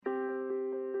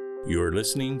You are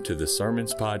listening to the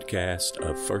Sermons Podcast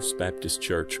of First Baptist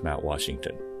Church, Mount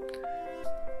Washington.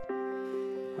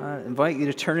 I invite you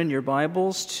to turn in your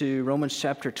Bibles to Romans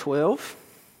chapter 12.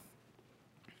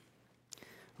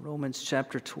 Romans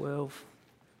chapter 12.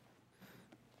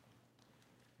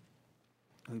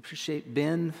 We appreciate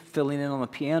Ben filling in on the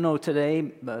piano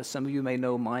today. Some of you may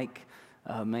know Mike.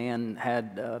 Man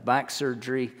had back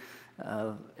surgery.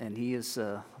 And he is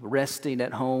resting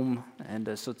at home,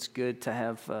 and so it's good to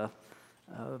have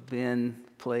Ben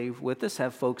play with us,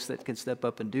 have folks that can step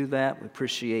up and do that. We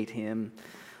appreciate him.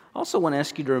 Also want to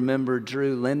ask you to remember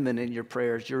Drew Lindman in your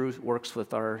prayers. Drew works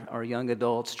with our young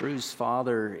adults. Drew's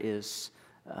father is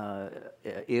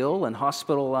ill and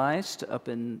hospitalized up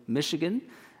in Michigan,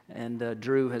 and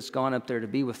Drew has gone up there to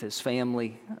be with his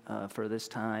family for this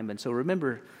time. And so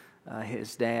remember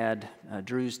his dad,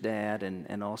 Drew's dad,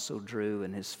 and also Drew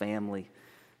and his family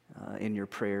in your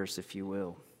prayers, if you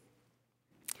will.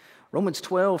 Romans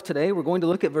 12 today, we're going to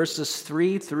look at verses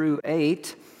 3 through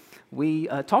 8. We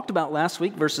talked about last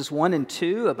week verses 1 and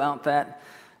 2 about that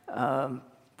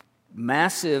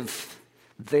massive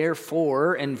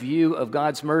therefore in view of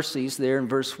God's mercies there in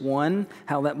verse 1,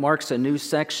 how that marks a new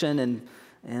section,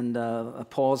 and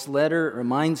Paul's letter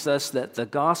reminds us that the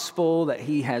gospel that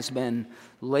he has been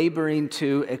laboring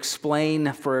to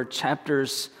explain for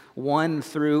chapters 1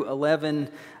 through 11,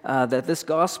 that this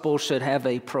gospel should have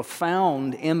a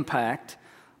profound impact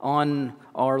on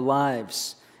our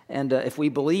lives. And if we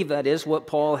believe that is what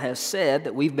Paul has said,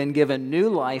 that we've been given new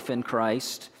life in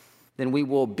Christ, then we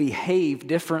will behave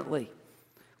differently.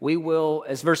 We will,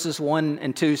 as verses 1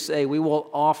 and 2 say, we will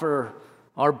offer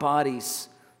our bodies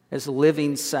as a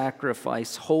living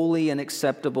sacrifice, holy and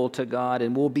acceptable to God,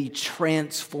 and will be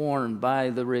transformed by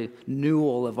the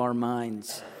renewal of our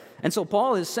minds. And so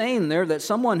Paul is saying there that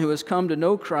someone who has come to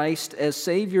know Christ as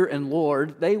Savior and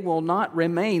Lord, they will not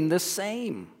remain the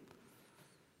same,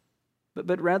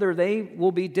 but rather they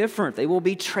will be different. They will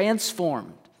be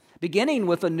transformed, beginning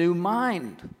with a new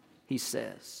mind, he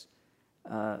says.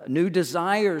 New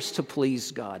desires to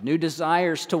please God, new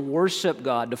desires to worship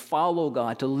God, to follow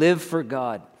God, to live for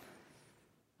God.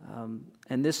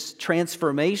 And this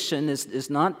transformation is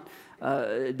not,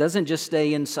 it doesn't just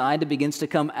stay inside, it begins to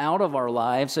come out of our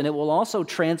lives, and it will also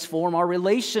transform our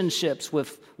relationships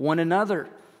with one another,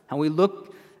 how we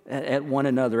look at one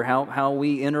another, how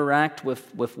we interact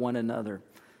with one another.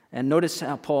 And notice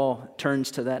how Paul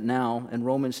turns to that now in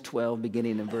Romans 12,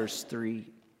 beginning in verse 3.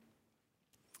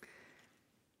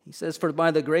 He says, "For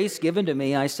by the grace given to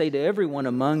me, I say to everyone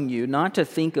among you, not to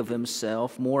think of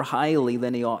himself more highly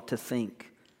than he ought to think,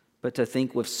 but to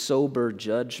think with sober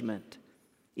judgment,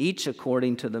 each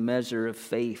according to the measure of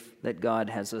faith that God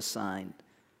has assigned.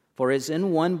 For as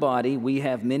in one body we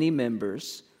have many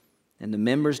members, and the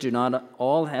members do not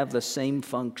all have the same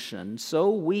function,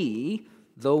 so we,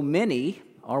 though many,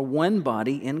 are one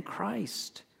body in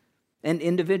Christ, and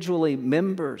individually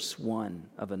members one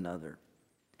of another,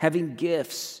 having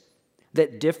gifts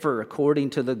that differ according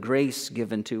to the grace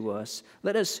given to us.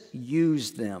 Let us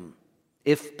use them.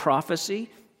 If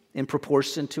prophecy, in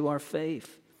proportion to our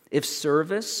faith. If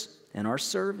service, in our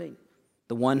serving.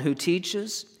 The one who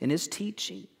teaches, in his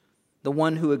teaching. The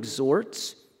one who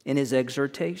exhorts, in his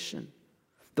exhortation.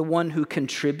 The one who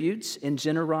contributes, in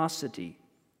generosity.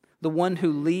 The one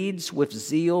who leads with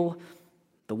zeal.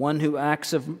 The one who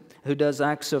does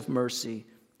acts of mercy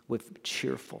with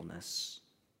cheerfulness."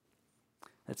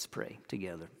 Let's pray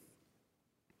together.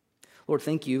 Lord,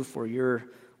 thank you for your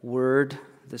word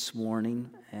this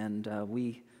morning, and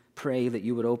we pray that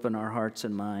you would open our hearts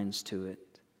and minds to it,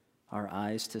 our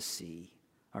eyes to see,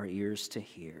 our ears to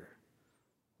hear.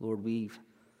 Lord, we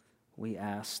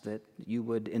ask that you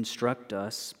would instruct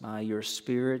us by your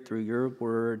Spirit through your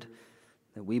word,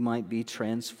 that we might be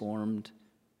transformed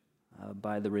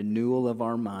by the renewal of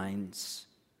our minds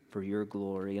for your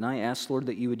glory. And I ask, Lord,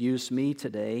 that you would use me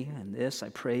today in this. I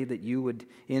pray that you would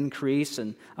increase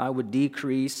and I would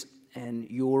decrease, and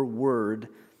your word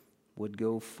would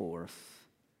go forth.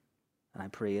 And I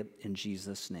pray it in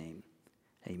Jesus' name.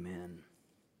 Amen.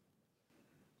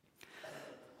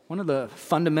 One of the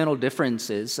fundamental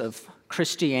differences of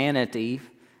Christianity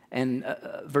and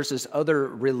versus other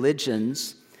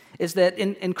religions is that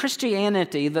in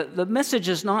Christianity, the message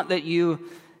is not that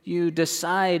you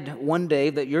decide one day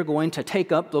that you're going to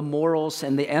take up the morals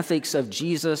and the ethics of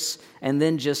Jesus and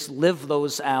then just live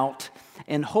those out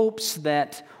in hopes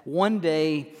that one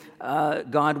day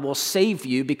God will save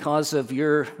you because of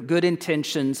your good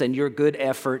intentions and your good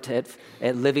effort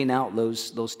at living out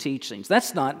those teachings.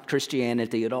 That's not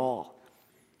Christianity at all.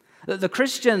 The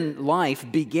Christian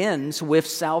life begins with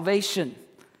salvation.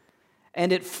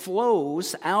 And it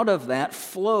flows, out of that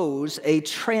flows a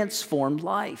transformed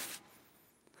life.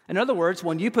 In other words,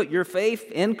 when you put your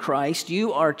faith in Christ,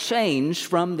 you are changed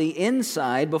from the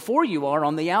inside before you are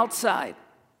on the outside.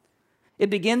 It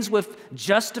begins with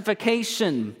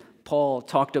justification, Paul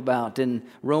talked about in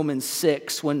Romans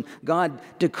 6, when God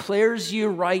declares you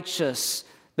righteous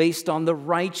based on the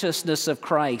righteousness of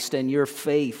Christ and your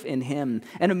faith in Him.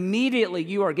 And immediately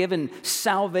you are given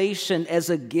salvation as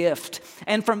a gift.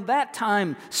 And from that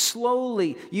time,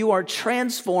 slowly you are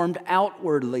transformed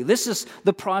outwardly. This is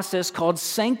the process called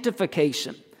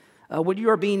sanctification, when you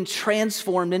are being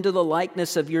transformed into the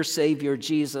likeness of your Savior,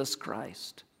 Jesus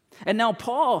Christ. And now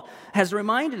Paul has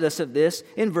reminded us of this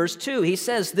in verse 2. He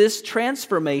says this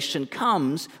transformation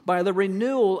comes by the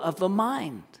renewal of the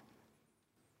mind.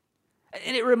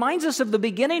 And it reminds us of the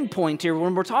beginning point here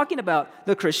when we're talking about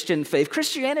the Christian faith.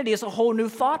 Christianity is a whole new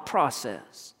thought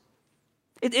process.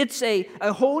 It's a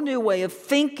whole new way of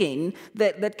thinking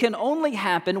that can only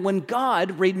happen when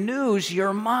God renews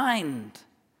your mind.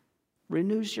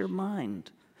 Renews your mind.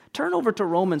 Turn over to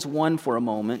Romans 1 for a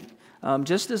moment.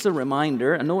 Just as a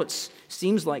reminder, I know it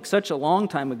seems like such a long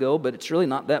time ago, but it's really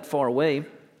not that far away.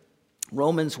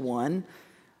 Romans 1,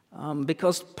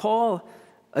 because Paul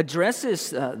addresses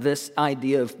this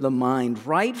idea of the mind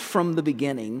right from the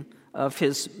beginning of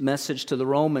his message to the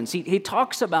Romans. He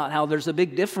talks about how there's a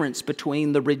big difference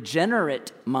between the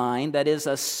regenerate mind, that is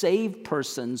a saved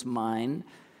person's mind,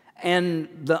 and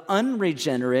the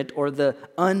unregenerate or the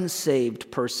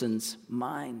unsaved person's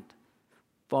mind.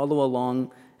 Follow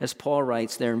along as Paul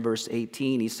writes there in verse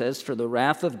 18. He says, "For the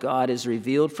wrath of God is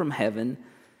revealed from heaven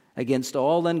against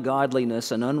all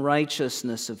ungodliness and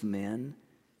unrighteousness of men,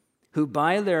 who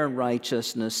by their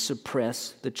unrighteousness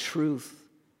suppress the truth.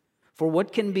 For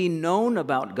what can be known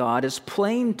about God is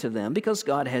plain to them, because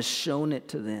God has shown it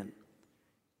to them.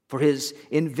 For His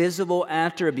invisible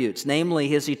attributes, namely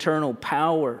His eternal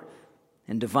power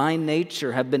and divine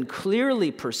nature, have been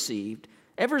clearly perceived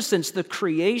ever since the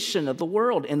creation of the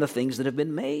world and the things that have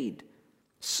been made.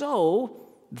 So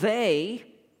they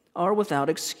are without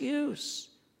excuse.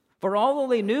 For although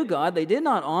they knew God, they did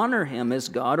not honor Him as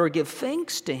God or give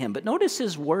thanks to Him." But notice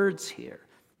his words here.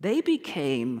 They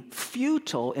became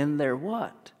futile in their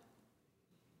what?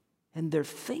 In their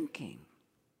thinking.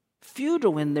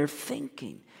 Futile in their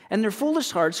thinking. And their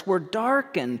foolish hearts were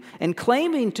darkened, and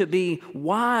claiming to be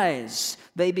wise,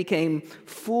 they became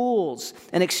fools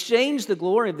and exchanged the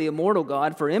glory of the immortal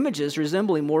God for images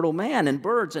resembling mortal man and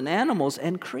birds and animals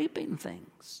and creeping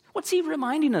things. What's he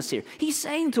reminding us here? He's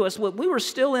saying to us, when we were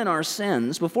still in our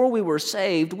sins, before we were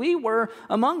saved, we were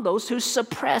among those who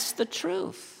suppressed the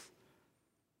truth.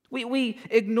 We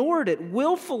ignored it,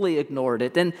 willfully ignored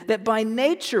it, and that by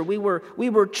nature we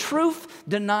were truth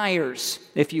deniers,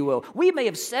 if you will. We may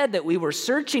have said that we were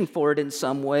searching for it in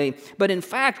some way, but in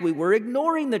fact we were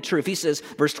ignoring the truth. He says,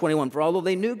 verse 21, "For although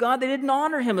they knew God, they didn't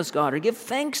honor Him as God or give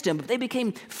thanks to Him, but they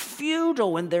became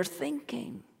futile in their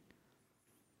thinking."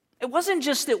 It wasn't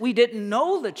just that we didn't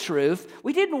know the truth,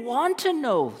 we didn't want to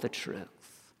know the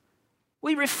truth.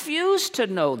 We refused to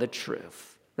know the truth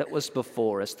that was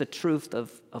before us, the truth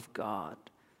of God.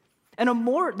 And the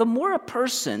more a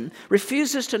person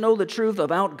refuses to know the truth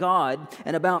about God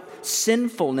and about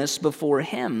sinfulness before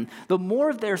Him, the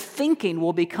more their thinking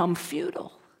will become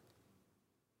futile.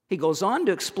 He goes on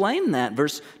to explain that.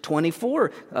 Verse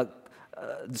 24,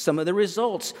 some of the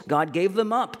results. God gave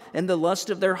them up in the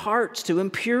lust of their hearts to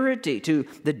impurity, to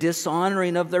the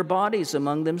dishonoring of their bodies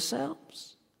among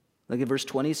themselves. Look at verse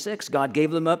 26. God gave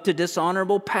them up to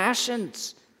dishonorable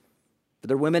passions. For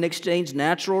their women exchanged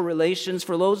natural relations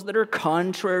for those that are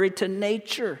contrary to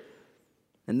nature.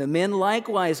 And the men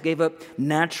likewise gave up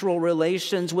natural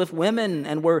relations with women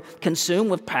and were consumed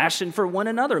with passion for one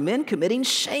another, men committing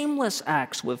shameless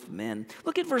acts with men.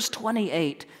 Look at verse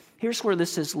 28. Here's where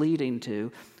this is leading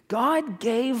to. God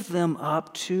gave them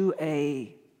up to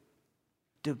a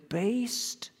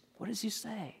debased, what does He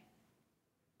say?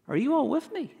 Are you all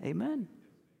with me? Amen.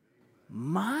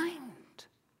 Mind.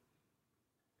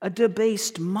 A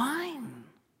debased mind,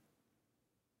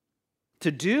 to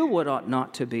do what ought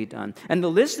not to be done. And the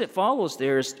list that follows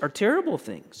there are terrible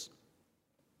things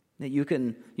that you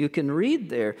can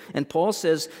read there. And Paul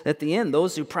says at the end,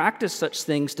 those who practice such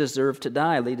things deserve to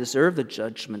die. They deserve the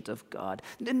judgment of God.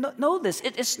 Know this,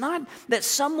 it's not that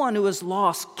someone who is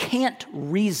lost can't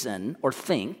reason or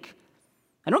think.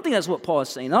 I don't think that's what Paul is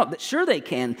saying. Oh, sure they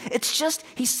can. It's just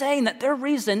he's saying that their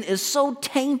reason is so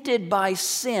tainted by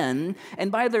sin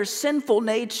and by their sinful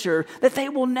nature that they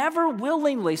will never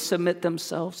willingly submit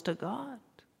themselves to God.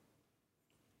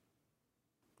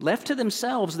 Left to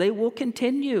themselves, they will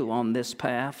continue on this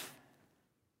path,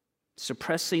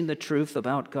 suppressing the truth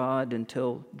about God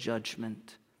until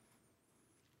judgment.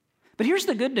 But here's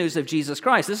the good news of Jesus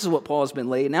Christ. This is what Paul has been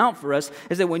laying out for us,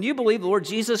 is that when you believe the Lord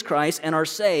Jesus Christ and are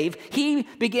saved, he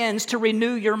begins to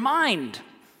renew your mind.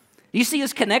 You see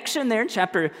his connection there in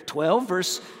chapter 12,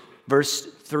 verse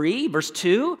 3, verse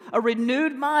 2? A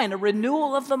renewed mind, a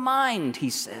renewal of the mind, he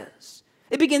says.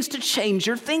 It begins to change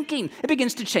your thinking. It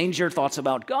begins to change your thoughts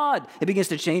about God. It begins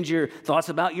to change your thoughts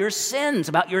about your sins,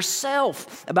 about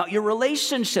yourself, about your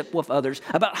relationship with others,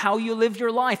 about how you live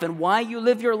your life and why you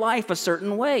live your life a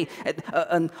certain way,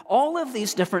 and all of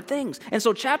these different things. And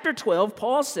so chapter 12,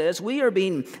 Paul says we are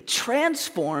being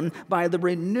transformed by the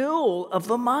renewal of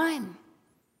the mind.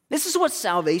 This is what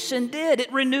salvation did.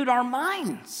 It renewed our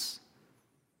minds.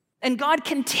 And God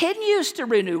continues to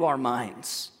renew our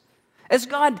minds. As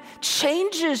God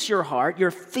changes your heart,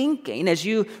 your thinking, as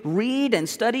you read and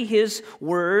study his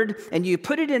word and you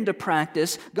put it into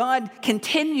practice, God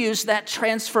continues that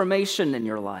transformation in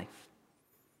your life.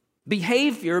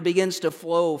 Behavior begins to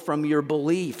flow from your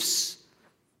beliefs.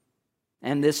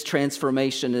 And this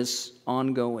transformation is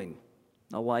ongoing,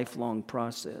 a lifelong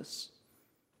process.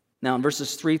 Now, in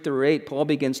verses 3 through 8, Paul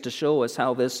begins to show us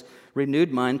how this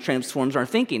renewed mind transforms our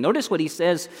thinking. Notice what he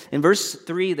says in verse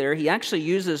 3 there. He actually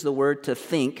uses the word to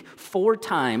think 4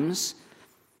 times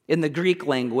in the Greek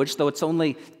language, though it's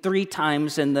only 3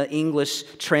 times in the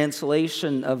English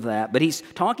translation of that. But he's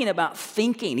talking about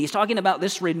thinking. He's talking about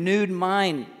this renewed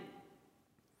mind.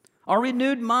 Our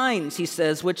renewed minds, he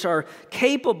says, which are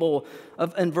capable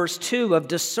of, in verse 2, of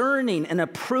discerning and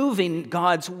approving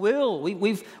God's will.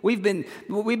 We've been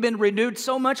renewed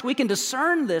so much we can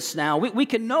discern this now. We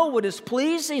can know what is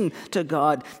pleasing to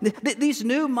God. These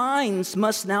new minds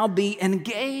must now be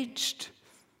engaged.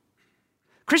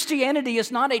 Christianity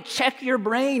is not a check your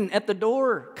brain at the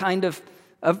door kind of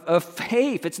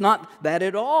faith. It's not that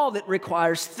at all. That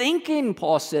requires thinking,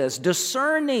 Paul says,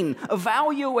 discerning,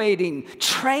 evaluating,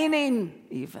 training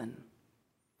even.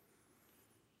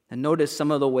 And notice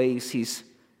some of the ways he's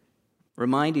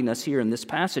reminding us here in this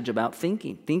passage about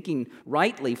thinking. Thinking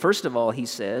rightly, first of all, he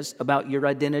says, about your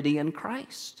identity in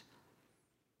Christ.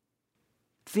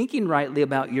 Thinking rightly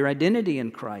about your identity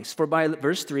in Christ.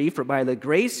 Verse 3, for by the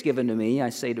grace given to me, I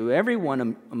say to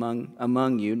everyone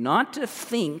among you, not to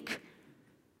think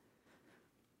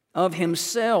of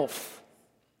himself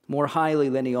more highly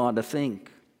than he ought to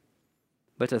think,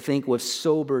 but to think with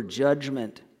sober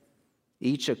judgment,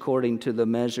 each according to the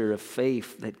measure of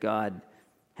faith that God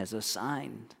has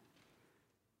assigned.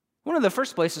 One of the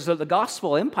first places that the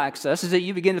gospel impacts us is that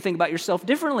you begin to think about yourself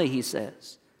differently, he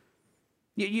says.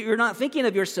 You're not thinking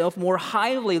of yourself more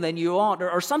highly than you ought,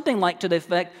 or something like to the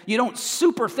effect, you don't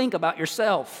super think about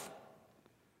yourself.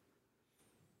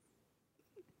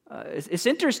 It's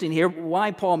interesting here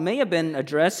why Paul may have been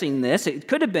addressing this. It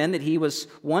could have been that he was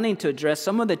wanting to address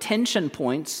some of the tension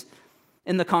points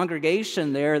in the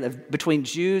congregation there between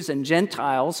Jews and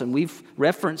Gentiles, and we've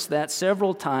referenced that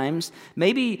several times.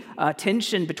 Maybe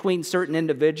tension between certain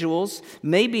individuals.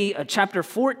 Maybe chapter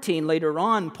 14 later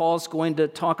on, Paul's going to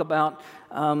talk about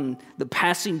the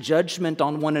passing judgment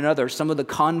on one another, some of the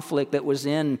conflict that was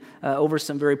over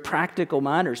some very practical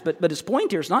matters. But his point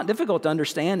here is not difficult to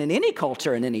understand in any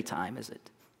culture and any time, is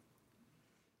it?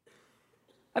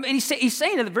 I mean, he's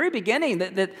saying at the very beginning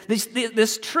that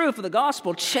this truth of the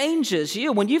gospel changes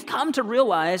you. When you've come to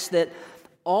realize that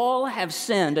all have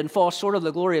sinned and fall short of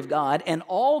the glory of God, and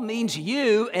all means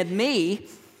you and me,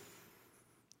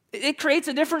 it creates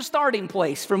a different starting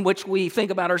place from which we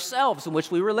think about ourselves, in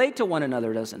which we relate to one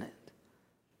another, doesn't it?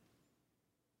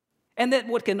 And that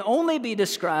what can only be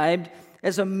described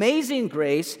as amazing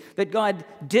grace, that God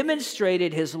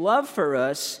demonstrated his love for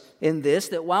us in this,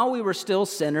 that while we were still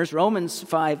sinners, Romans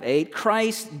 5:8,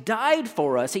 Christ died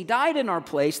for us. He died in our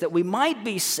place that we might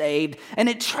be saved, and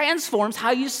it transforms how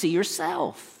you see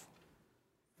yourself.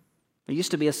 There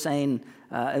used to be a saying,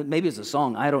 maybe it's a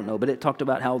song, I don't know, but it talked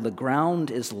about how the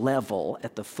ground is level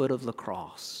at the foot of the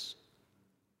cross.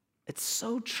 It's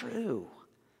so true.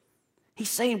 He's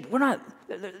saying we're not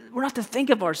to think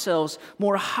of ourselves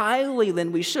more highly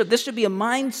than we should. This should be a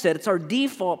mindset. It's our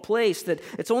default place, that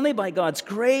it's only by God's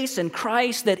grace and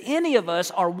Christ that any of us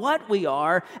are what we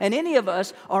are and any of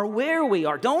us are where we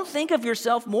are. Don't think of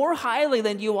yourself more highly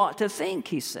than you ought to think,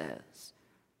 he says,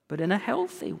 but in a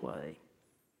healthy way.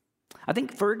 I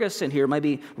think Ferguson here might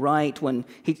be right when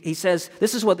he says,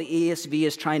 this is what the ESV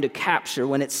is trying to capture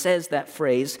when it says that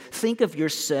phrase, think of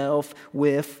yourself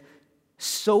with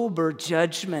sober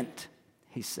judgment,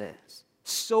 he says.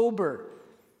 Sober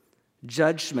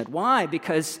judgment. Why?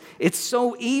 Because it's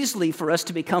so easily for us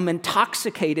to become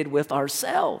intoxicated with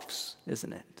ourselves,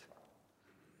 isn't it?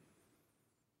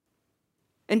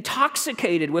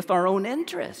 intoxicated with our own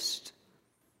interest,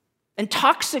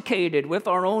 intoxicated with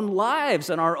our own lives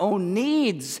and our own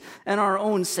needs and our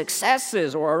own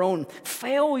successes or our own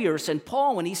failures. And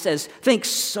Paul, when he says, think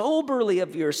soberly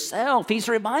of yourself, he's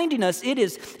reminding us it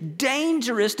is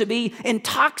dangerous to be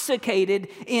intoxicated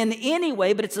in any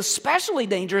way, but it's especially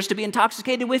dangerous to be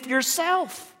intoxicated with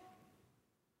yourself.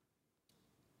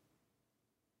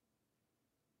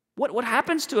 What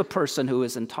happens to a person who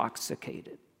is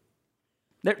intoxicated?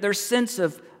 Their sense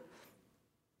of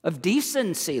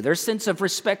decency, their sense of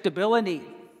respectability,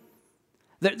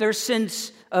 their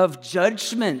sense of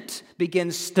judgment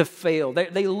begins to fail.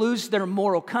 They lose their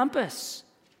moral compass.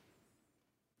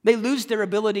 They lose their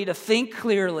ability to think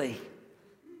clearly.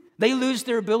 They lose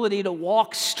their ability to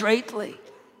walk straightly.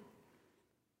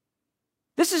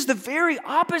 This is the very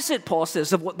opposite, Paul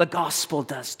says, of what the gospel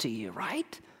does to you,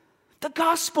 right? The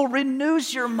gospel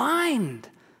renews your mind.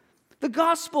 The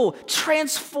gospel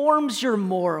transforms your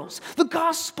morals. The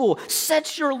gospel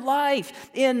sets your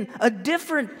life in a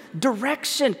different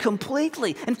direction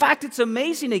completely. In fact, it's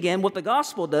amazing again what the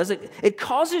gospel does. It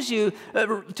causes you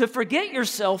to forget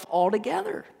yourself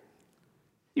altogether.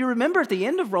 You remember at the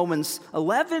end of Romans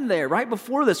 11 there, right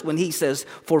before this, when he says,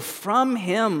 for from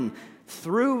him,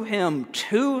 through him,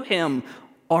 to him,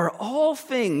 are all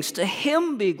things, to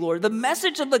him be glory. The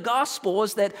message of the gospel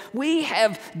is that we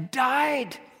have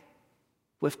died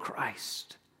with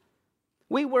Christ.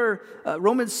 We were,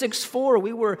 Romans 6:4,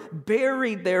 we were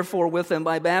buried therefore with him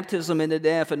by baptism into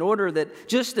death, in order that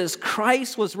just as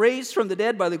Christ was raised from the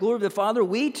dead by the glory of the Father,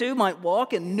 we too might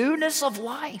walk in newness of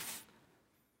life.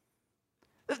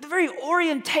 The very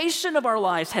orientation of our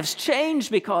lives has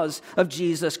changed because of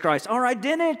Jesus Christ. Our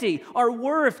identity, our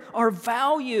worth, our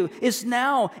value is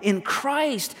now in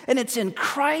Christ, and it's in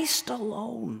Christ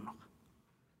alone.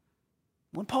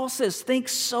 When Paul says, think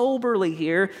soberly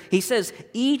here, he says,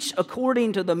 each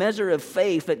according to the measure of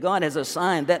faith that God has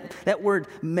assigned. That word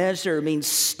measure means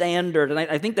standard, and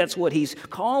I think that's what he's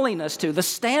calling us to, the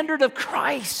standard of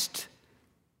Christ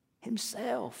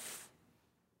himself.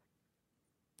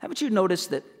 Haven't you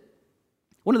noticed that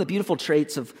one of the beautiful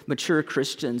traits of mature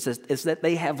Christians is that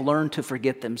they have learned to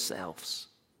forget themselves?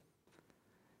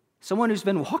 Someone who's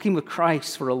been walking with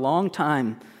Christ for a long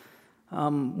time,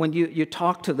 when you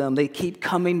talk to them, they keep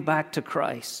coming back to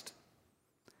Christ.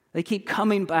 They keep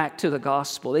coming back to the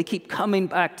gospel. They keep coming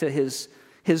back to His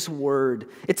word.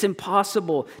 It's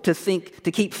impossible to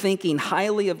keep thinking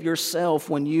highly of yourself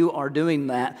when you are doing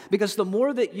that, because the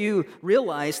more that you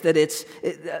realize that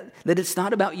it's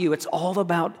not about you, it's all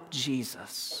about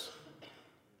Jesus.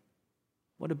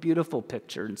 What a beautiful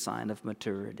picture and sign of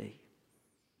maturity.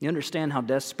 You understand how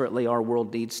desperately our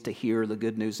world needs to hear the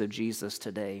good news of Jesus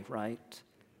today, right?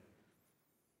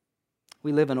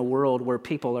 We live in a world where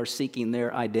people are seeking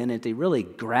their identity, really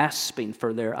grasping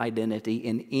for their identity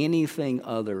in anything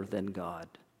other than God.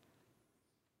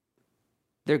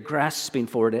 They're grasping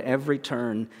for it at every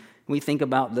turn. We think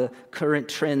about the current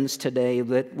trends today,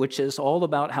 which is all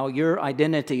about how your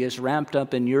identity is wrapped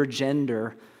up in your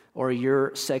gender or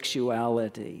your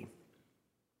sexuality.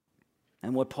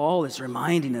 And what Paul is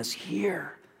reminding us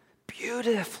here,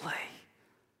 beautifully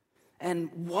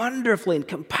and wonderfully and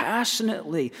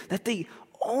compassionately, that the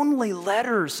only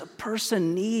letters a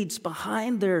person needs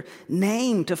behind their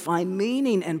name to find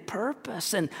meaning and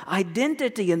purpose and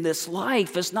identity in this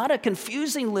life is not a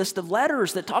confusing list of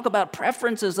letters that talk about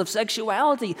preferences of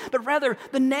sexuality, but rather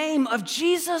the name of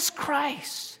Jesus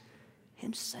Christ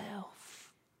himself.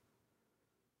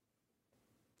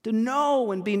 To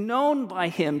know and be known by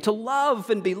him, to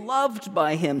love and be loved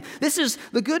by him. This is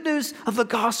the good news of the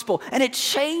gospel, and it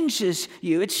changes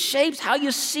you. It shapes how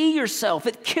you see yourself.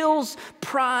 It kills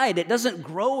pride. It doesn't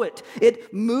grow it.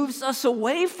 It moves us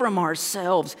away from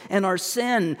ourselves and our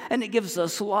sin, and it gives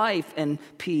us life and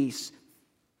peace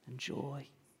and joy.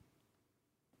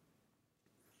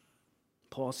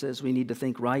 Paul says we need to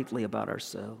think rightly about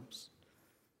ourselves.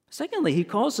 Secondly, he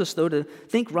calls us, though, to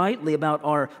think rightly about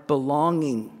our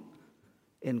belonging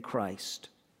in Christ.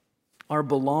 Our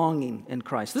belonging in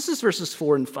Christ. This is verses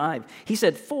 4 and 5. He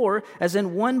said, for, as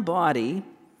in one body,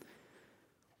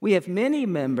 we have many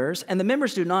members, and the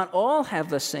members do not all have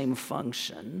the same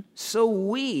function, so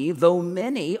we, though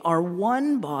many, are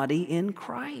one body in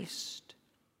Christ,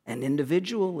 and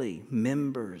individually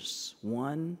members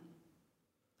one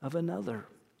of another.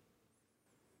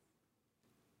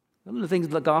 One of the things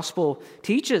the gospel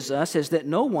teaches us is that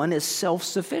no one is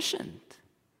self-sufficient.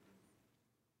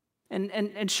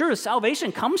 And sure,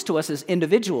 salvation comes to us as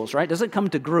individuals, right? It doesn't come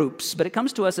to groups, but it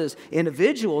comes to us as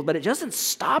individuals, but it doesn't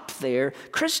stop there.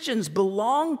 Christians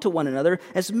belong to one another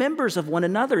as members of one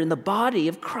another in the body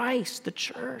of Christ, the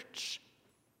church.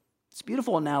 It's a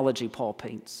beautiful analogy Paul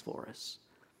paints for us.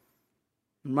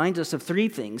 It reminds us of three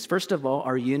things. First of all,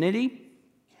 our unity.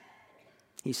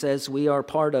 He says we are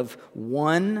part of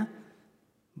one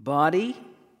body.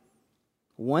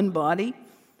 One body.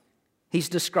 He's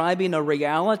describing a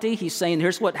reality. He's saying,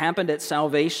 here's what happened at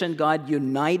salvation. God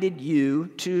united you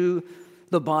to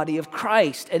the body of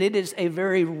Christ. And it is a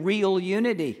very real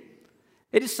unity.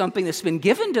 It is something that's been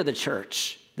given to the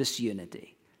church, this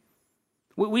unity.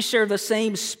 We share the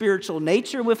same spiritual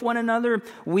nature with one another.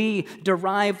 We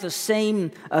derive the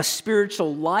same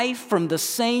spiritual life from the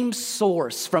same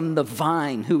source, from the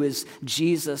vine, who is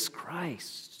Jesus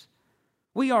Christ.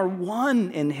 We are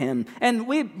one in him. And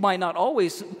we might not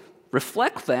always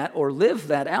reflect that or live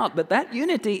that out, but that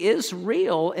unity is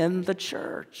real in the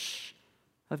church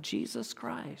of Jesus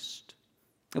Christ.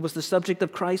 It was the subject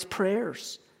of Christ's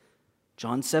prayers.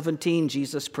 John 17,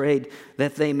 Jesus prayed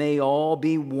that they may all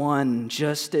be one,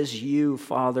 just as you,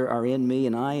 Father, are in me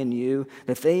and I in you,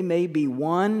 that they may be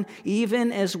one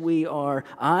even as we are,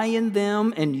 I in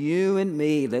them and you in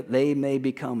me, that they may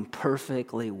become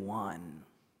perfectly one,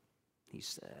 he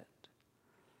said.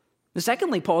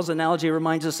 Secondly, Paul's analogy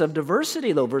reminds us of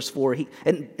diversity, though, verse 4.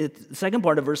 The second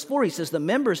part of verse 4, he says the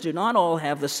members do not all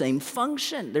have the same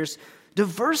function. There's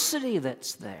diversity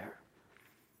that's there.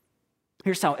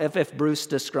 Here's how F.F. Bruce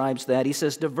describes that. He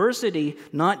says, diversity,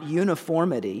 not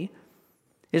uniformity,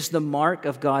 is the mark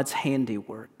of God's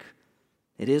handiwork.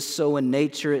 It is so in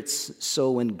nature, it's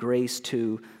so in grace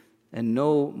too, and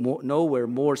nowhere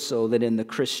more so than in the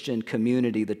Christian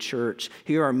community, the church.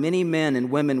 Here are many men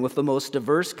and women with the most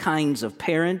diverse kinds of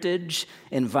parentage,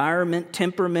 environment,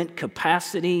 temperament,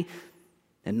 capacity.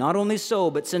 And not only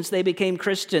so, but since they became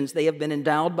Christians, they have been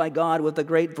endowed by God with a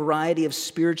great variety of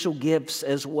spiritual gifts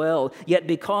as well. Yet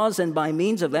because and by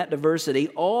means of that diversity,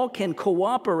 all can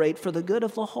cooperate for the good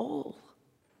of the whole.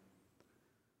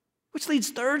 Which leads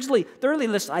thirdly,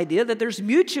 this idea that there's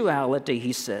mutuality,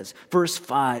 he says. Verse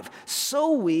 5,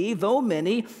 so we, though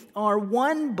many, are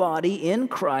one body in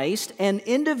Christ and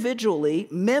individually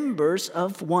members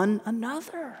of one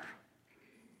another.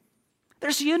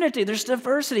 There's unity, there's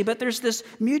diversity, but there's this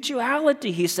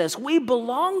mutuality, he says. We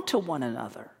belong to one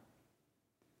another.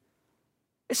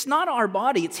 It's not our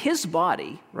body, it's his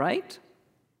body, right?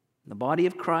 The body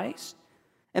of Christ.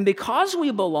 And because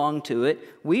we belong to it,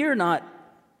 we are not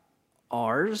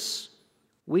ours,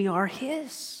 we are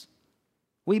his.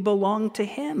 We belong to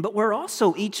him, but we're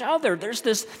also each other. There's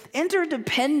this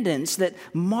interdependence that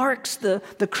marks the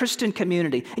Christian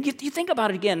community. And you think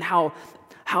about it again, how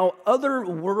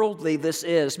otherworldly this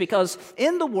is, because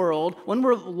in the world, when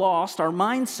we're lost, our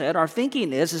mindset, our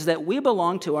thinking is that we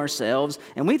belong to ourselves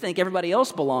and we think everybody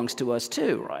else belongs to us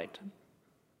too, right?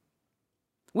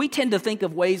 We tend to think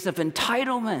of ways of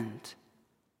entitlement,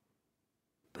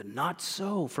 but not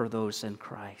so for those in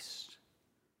Christ.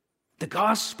 The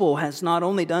gospel has not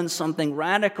only done something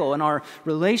radical in our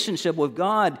relationship with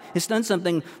God, it's done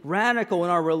something radical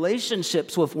in our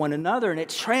relationships with one another, and it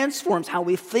transforms how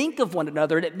we think of one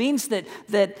another. And it means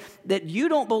that you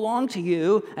don't belong to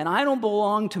you, and I don't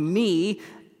belong to me.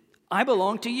 I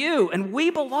belong to you, and we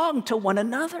belong to one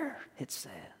another, it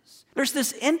says. There's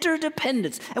this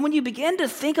interdependence. And when you begin to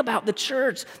think about the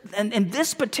church and in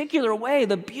this particular way,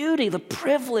 the beauty, the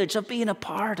privilege of being a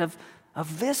part of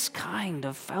this kind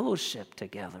of fellowship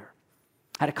together.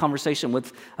 I had a conversation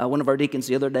with one of our deacons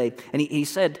the other day, and he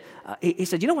said,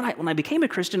 you know, when I became a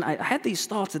Christian, I had these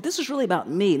thoughts that this is really about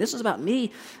me. This is about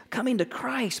me coming to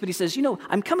Christ. But he says, you know,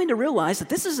 I'm coming to realize that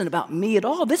this isn't about me at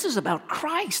all. This is about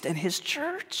Christ and his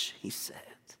church, he said.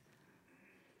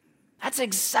 That's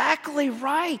exactly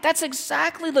right. That's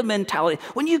exactly the mentality.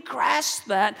 When you grasp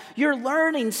that, you're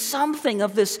learning something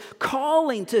of this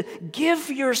calling to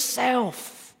give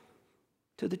yourself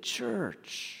to the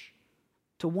church,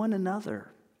 to one another.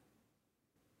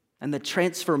 And the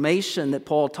transformation that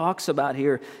Paul talks about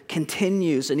here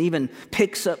continues and even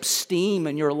picks up steam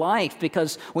in your life,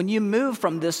 because when you move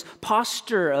from this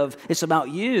posture of it's about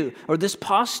you, or this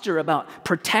posture about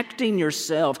protecting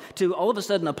yourself, to all of a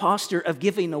sudden a posture of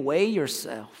giving away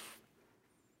yourself,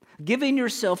 giving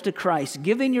yourself to Christ,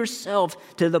 giving yourself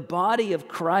to the body of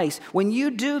Christ, when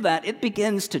you do that, it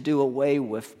begins to do away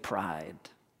with pride.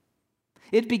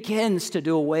 It begins to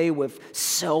do away with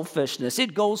selfishness.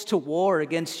 It goes to war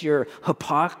against your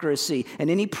hypocrisy and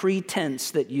any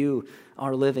pretense that you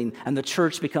our living. And the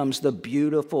church becomes the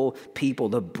beautiful people,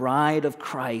 the bride of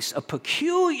Christ, a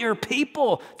peculiar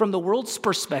people from the world's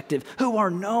perspective who are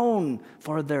known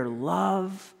for their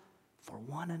love for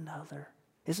one another.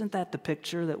 Isn't that the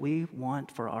picture that we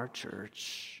want for our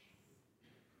church?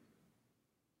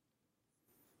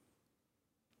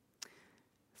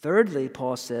 Thirdly,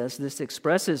 Paul says, this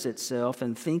expresses itself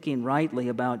in thinking rightly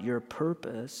about your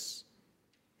purpose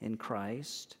in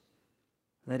Christ.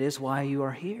 That is why you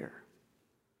are here.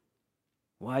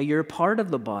 Why you're part of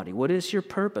the body. What is your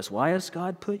purpose? Why has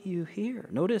God put you here?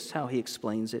 Notice how he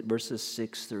explains it, verses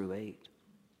 6 through 8.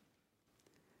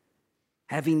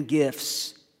 Having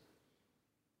gifts.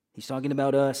 He's talking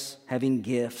about us having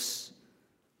gifts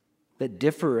that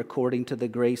differ according to the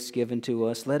grace given to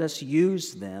us. Let us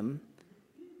use them.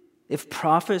 If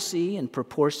prophecy in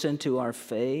proportion to our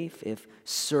faith, if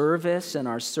service in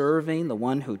our serving, the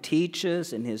one who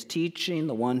teaches in his teaching,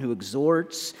 the one who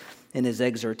exhorts in his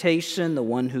exhortation, the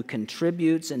one who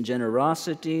contributes in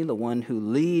generosity, the one who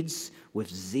leads with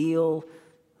zeal,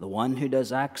 the one who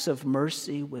does acts of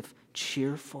mercy with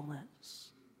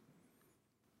cheerfulness.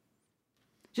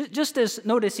 Just as,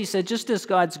 notice he said, just as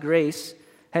God's grace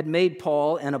had made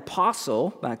Paul an apostle,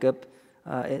 back up.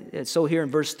 So here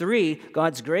in verse 3,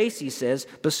 God's grace, he says,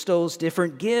 bestows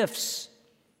different gifts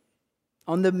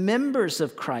on the members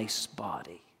of Christ's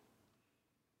body.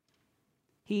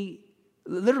 He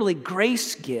literally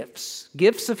grace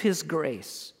gifts of his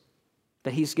grace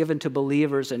that he's given to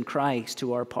believers in Christ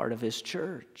who are part of his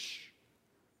church.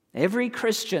 Every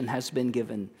Christian has been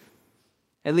given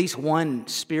at least one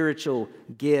spiritual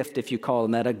gift, if you call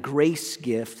them that, a grace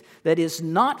gift that is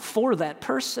not for that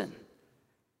person.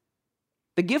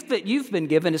 The gift that you've been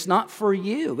given is not for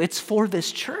you. It's for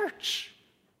this church.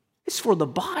 It's for the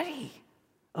body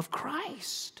of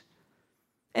Christ.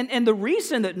 And the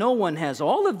reason that no one has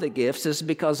all of the gifts is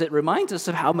because it reminds us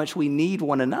of how much we need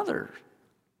one another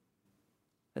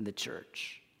in the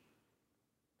church.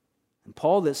 And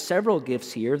Paul lists several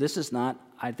gifts here. This is not,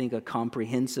 I think, a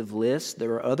comprehensive list.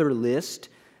 There are other lists.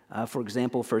 For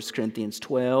example, 1 Corinthians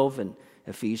 12 and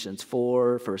Ephesians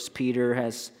 4, 1 Peter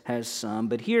has some.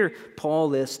 But here, Paul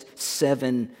lists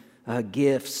 7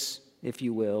 gifts, if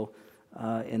you will,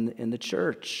 in the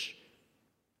church.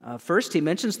 First, he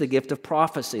mentions the gift of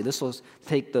prophecy. This will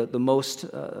take the most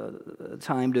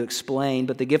time to explain,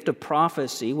 but the gift of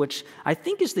prophecy, which I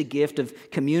think is the gift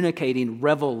of communicating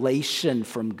revelation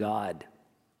from God.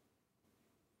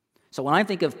 So when I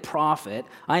think of prophet,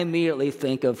 I immediately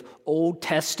think of Old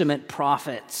Testament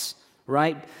prophets,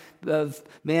 right? Of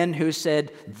men who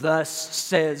said, "Thus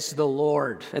says the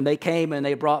Lord." And they came and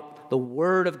they brought the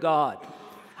word of God.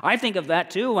 I think of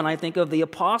that too when I think of the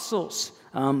apostles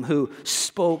who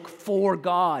spoke for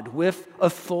God with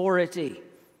authority.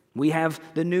 We have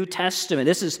the New Testament.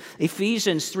 This is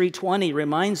Ephesians 3:20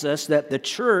 reminds us that the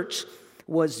church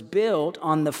was built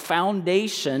on the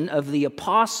foundation of the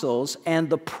apostles and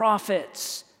the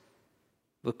prophets,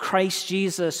 with Christ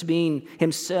Jesus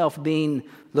himself being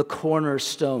the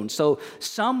cornerstone. So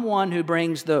someone who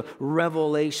brings the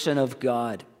revelation of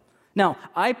God. Now,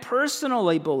 I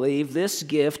personally believe this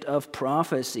gift of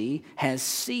prophecy has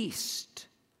ceased,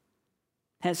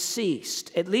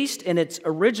 at least in its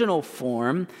original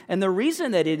form. And the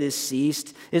reason that it has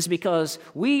ceased is because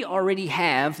we already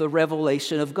have the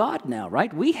revelation of God now,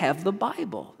 right? We have the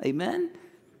Bible, amen?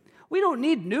 We don't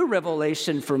need new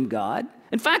revelation from God.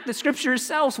 In fact, the Scripture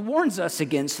itself warns us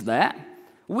against that.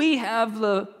 We have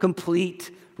the complete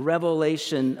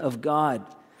revelation of God.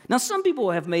 Now, some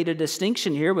people have made a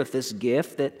distinction here with this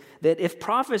gift that if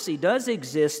prophecy does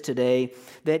exist today,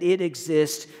 that it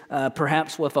exists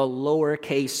perhaps with a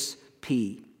lowercase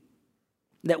p.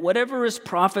 That whatever is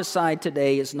prophesied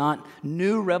today is not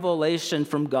new revelation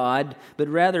from God, but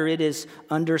rather it is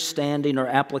understanding or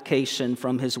application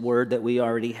from His Word that we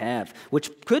already have,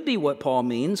 which could be what Paul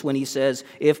means when he says,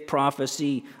 if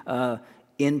prophecy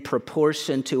in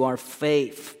proportion to our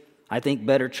faith. I think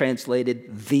better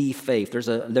translated, the faith. There's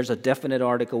a definite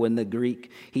article in the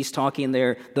Greek. He's talking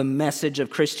there, the message of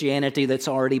Christianity that's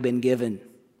already been given,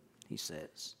 he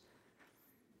says.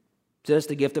 So that's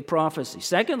the gift of prophecy.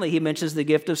 Secondly, he mentions the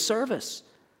gift of service.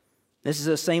 This is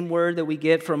the same word that we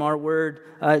get from our word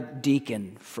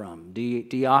deacon from,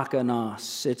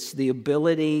 diakonos. It's the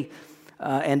ability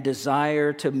and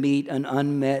desire to meet an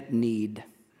unmet need.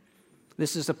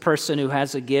 This is a person who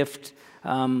has a gift.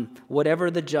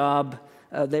 Whatever the job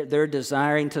they're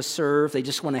desiring to serve, they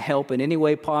just want to help in any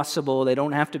way possible. They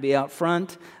don't have to be out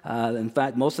front. In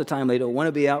fact, most of the time they don't want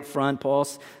to be out front.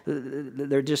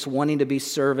 They're just wanting to be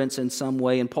servants in some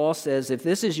way. And Paul says, if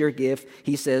this is your gift,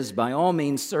 he says, by all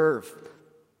means serve.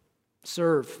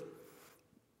 Serve.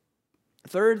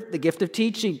 Third, the gift of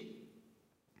teaching.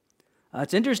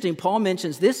 It's interesting, Paul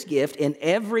mentions this gift in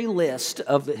every list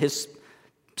of his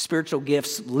spiritual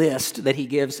gifts list that he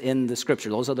gives in the Scripture.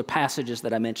 Those are the passages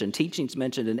that I mentioned. Teaching's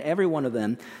mentioned in every one of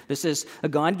them. This is a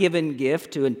God-given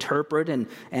gift to interpret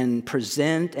and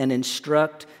present and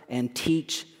instruct and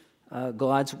teach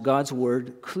God's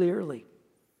Word clearly.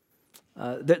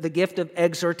 The gift of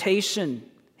exhortation,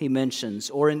 he mentions,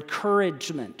 or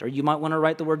encouragement, or you might want to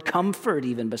write the word comfort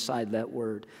even beside that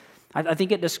word. I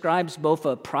think it describes both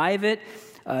a private,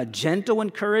 gentle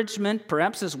encouragement,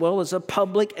 perhaps as well as a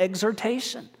public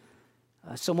exhortation.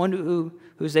 Someone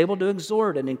who's able to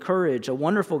exhort and encourage, a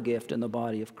wonderful gift in the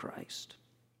body of Christ.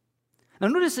 Now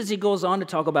notice as he goes on to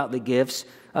talk about the gifts,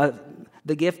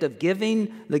 the gift of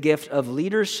giving, the gift of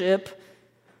leadership,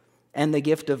 and the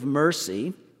gift of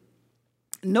mercy.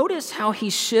 Notice how he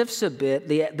shifts a bit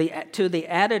to the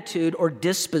attitude or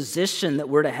disposition that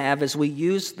we're to have as we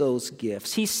use those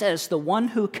gifts. He says the one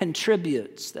who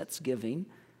contributes, that's giving,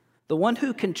 the one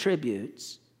who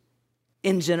contributes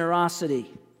in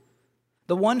generosity,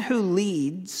 the one who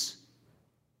leads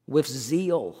with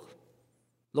zeal,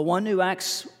 the one who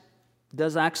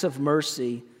does acts of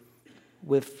mercy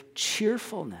with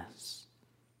cheerfulness.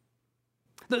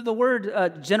 The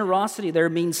word generosity there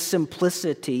means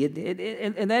simplicity,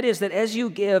 and that is that as you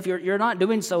give, you're not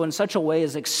doing so in such a way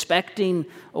as expecting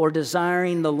or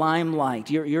desiring the limelight.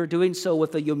 You're doing so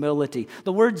with a humility.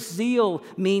 The word zeal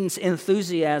means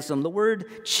enthusiasm. The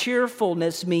word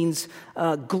cheerfulness means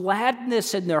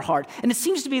gladness in their heart. And it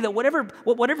seems to be that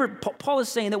whatever Paul is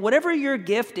saying, that whatever your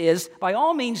gift is, by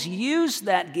all means use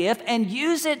that gift and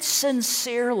use it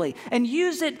sincerely and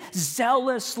use it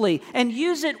zealously and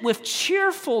use it with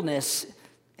cheerfulness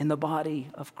in the body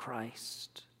of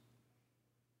Christ.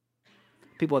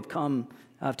 People have come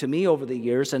to me over the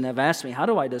years and have asked me, how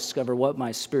do I discover what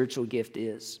my spiritual gift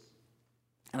is?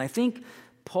 And I think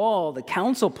the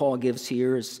counsel Paul gives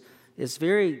here is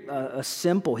very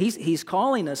simple. He's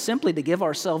calling us simply to give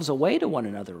ourselves away to one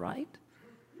another, right?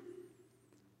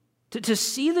 To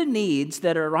see the needs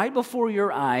that are right before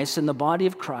your eyes in the body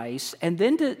of Christ, and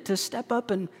then to step up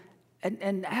and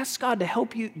ask God to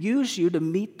help use you to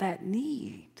meet that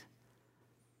need.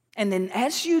 And then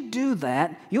as you do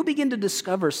that, you'll begin to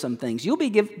discover some things. You'll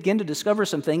begin to discover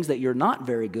some things that you're not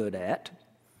very good at.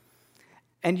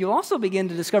 And you'll also begin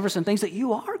to discover some things that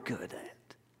you are good at.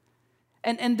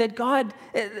 And that God,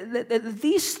 that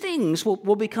these things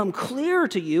will become clear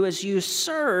to you as you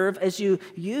serve, as you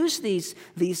use these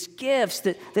gifts,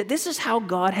 that this is how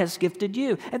God has gifted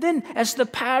you. And then as the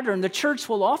pattern, the church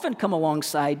will often come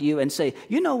alongside you and say,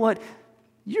 you know what,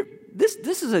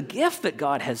 this is a gift that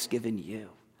God has given you.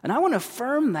 And I want to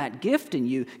affirm that gift in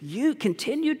you. You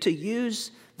continue to use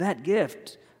that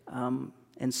gift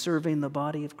in serving the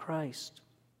body of Christ.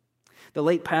 The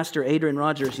late pastor Adrian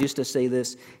Rogers used to say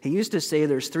this. He used to say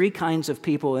there's three kinds of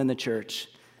people in the church.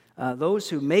 Those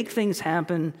who make things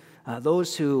happen,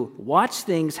 those who watch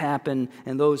things happen,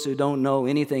 and those who don't know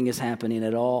anything is happening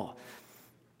at all.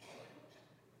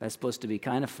 That's supposed to be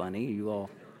kind of funny, you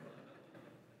all.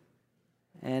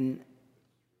 And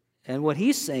what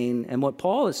he's saying, and what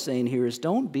Paul is saying here is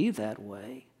don't be that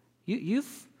way. You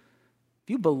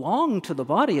belong to the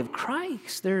body of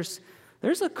Christ. There's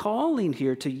a calling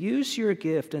here to use your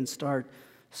gift and start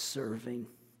serving.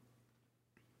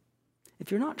 If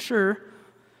you're not sure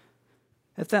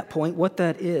at that point what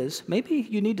that is, maybe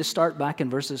you need to start back in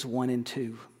verses 1 and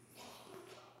 2.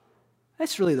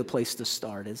 That's really the place to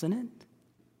start, isn't it?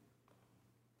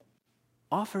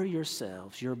 Offer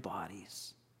yourselves, your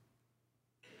bodies,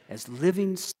 as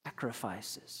living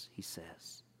sacrifices, he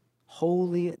says,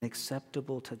 holy and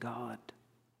acceptable to God.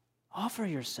 Offer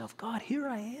yourself. God, here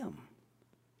I am.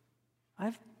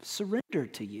 I've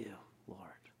surrendered to you, Lord.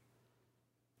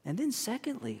 And then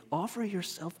secondly, offer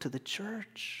yourself to the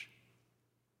church.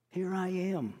 Here I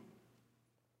am.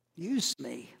 Use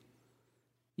me.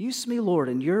 Use me, Lord,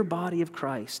 in your body of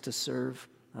Christ to serve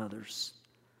others.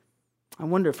 I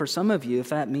wonder for some of you if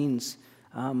that means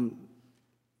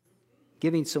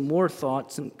giving some more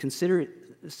thoughts and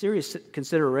serious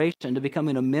consideration to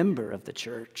becoming a member of the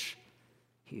church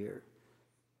here.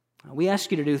 We ask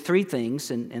you to do three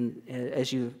things, and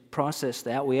as you process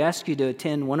that, we ask you to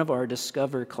attend one of our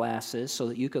Discover classes so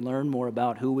that you can learn more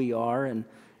about who we are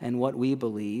and what we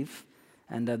believe.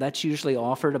 And that's usually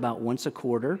offered about once a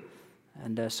quarter.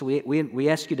 And so we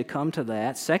ask you to come to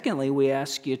that. Secondly, we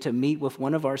ask you to meet with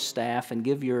one of our staff and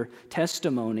give your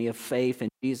testimony of faith in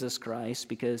Jesus Christ,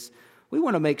 because we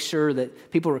want to make sure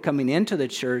that people who are coming into the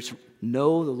church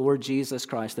know the Lord Jesus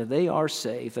Christ, that they are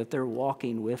saved, that they're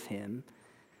walking with Him.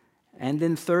 And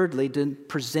then thirdly, to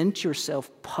present yourself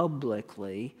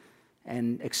publicly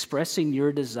and expressing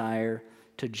your desire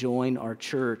to join our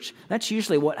church. That's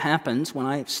usually what happens when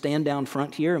I stand down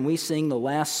front here and we sing the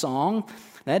last song.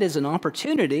 That is an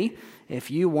opportunity.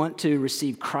 If you want to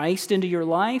receive Christ into your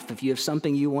life, if you have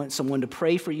something you want someone to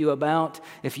pray for you about,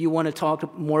 if you want to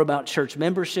talk more about church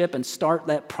membership and start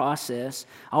that process,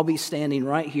 I'll be standing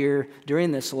right here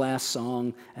during this last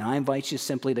song, and I invite you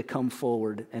simply to come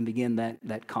forward and begin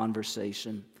that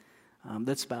conversation.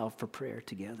 Let's bow for prayer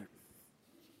together.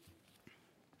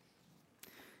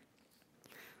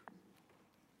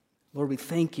 Lord, we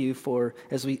thank you for,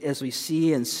 as we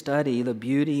see and study the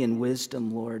beauty and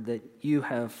wisdom, Lord, that you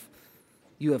have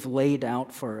laid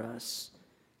out for us,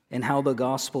 and how the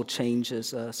gospel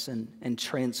changes us and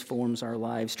transforms our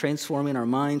lives, transforming our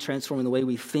mind, transforming the way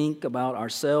we think about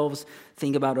ourselves,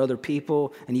 think about other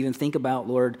people, and even think about,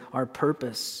 Lord, our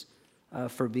purpose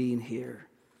for being here.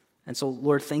 And so,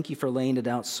 Lord, thank you for laying it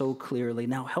out so clearly.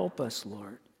 Now help us,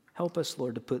 Lord. Help us,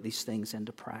 Lord, to put these things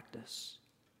into practice.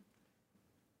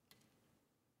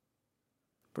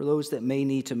 For those that may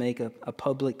need to make a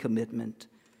public commitment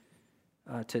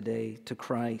today to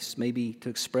Christ, maybe to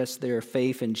express their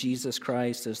faith in Jesus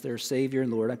Christ as their Savior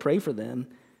and Lord, I pray for them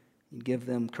and give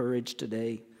them courage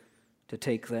today to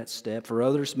take that step. For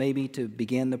others, maybe to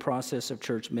begin the process of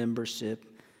church membership,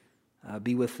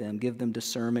 be with them, give them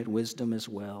discernment, wisdom as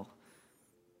well.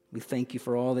 We thank you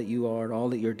for all that you are, all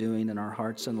that you're doing in our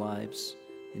hearts and lives.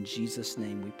 In Jesus'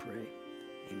 name we pray.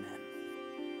 Amen.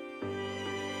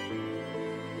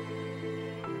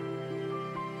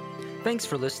 Thanks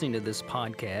for listening to this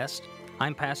podcast.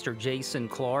 I'm Pastor Jason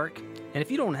Clark, and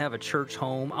if you don't have a church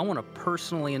home, I want to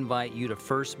personally invite you to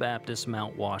First Baptist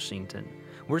Mount Washington.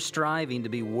 We're striving to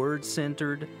be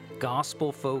word-centered,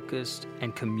 gospel-focused,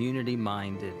 and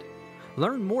community-minded.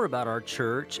 Learn more about our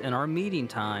church and our meeting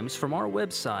times from our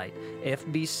website,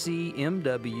 fbcmw.org.